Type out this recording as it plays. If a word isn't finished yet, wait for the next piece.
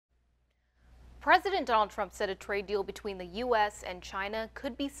President Donald Trump said a trade deal between the U.S. and China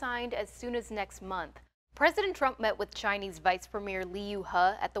could be signed as soon as next month. President Trump met with Chinese Vice Premier Liu He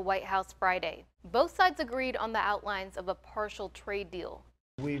at the White House Friday. Both sides agreed on the outlines of a partial trade deal.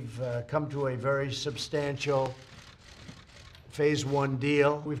 We've come to a very substantial phase one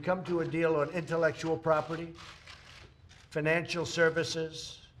deal. We've come to a deal on intellectual property, financial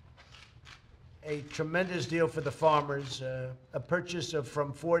services, a tremendous deal for the farmers, a purchase of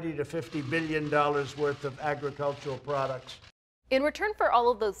from $40 to $50 billion worth of agricultural products. In return for all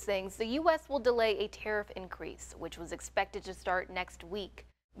of those things, the U.S. will delay a tariff increase, which was expected to start next week.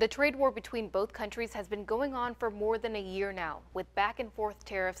 The trade war between both countries has been going on for more than a year now, with back and forth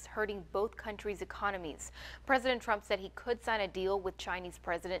tariffs hurting both countries' economies. President Trump said he could sign a deal with Chinese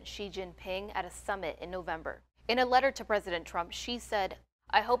President Xi Jinping at a summit in November. In a letter to President Trump, Xi said,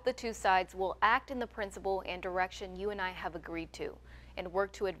 "I hope the two sides will act in the principle and direction you and I have agreed to, and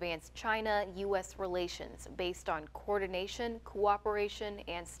work to advance China-U.S. relations based on coordination, cooperation,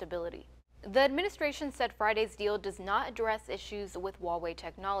 and stability." The administration said Friday's deal does not address issues with Huawei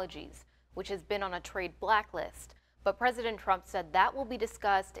Technologies, which has been on a trade blacklist, but President Trump said that will be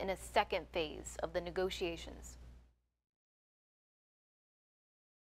discussed in a second phase of the negotiations.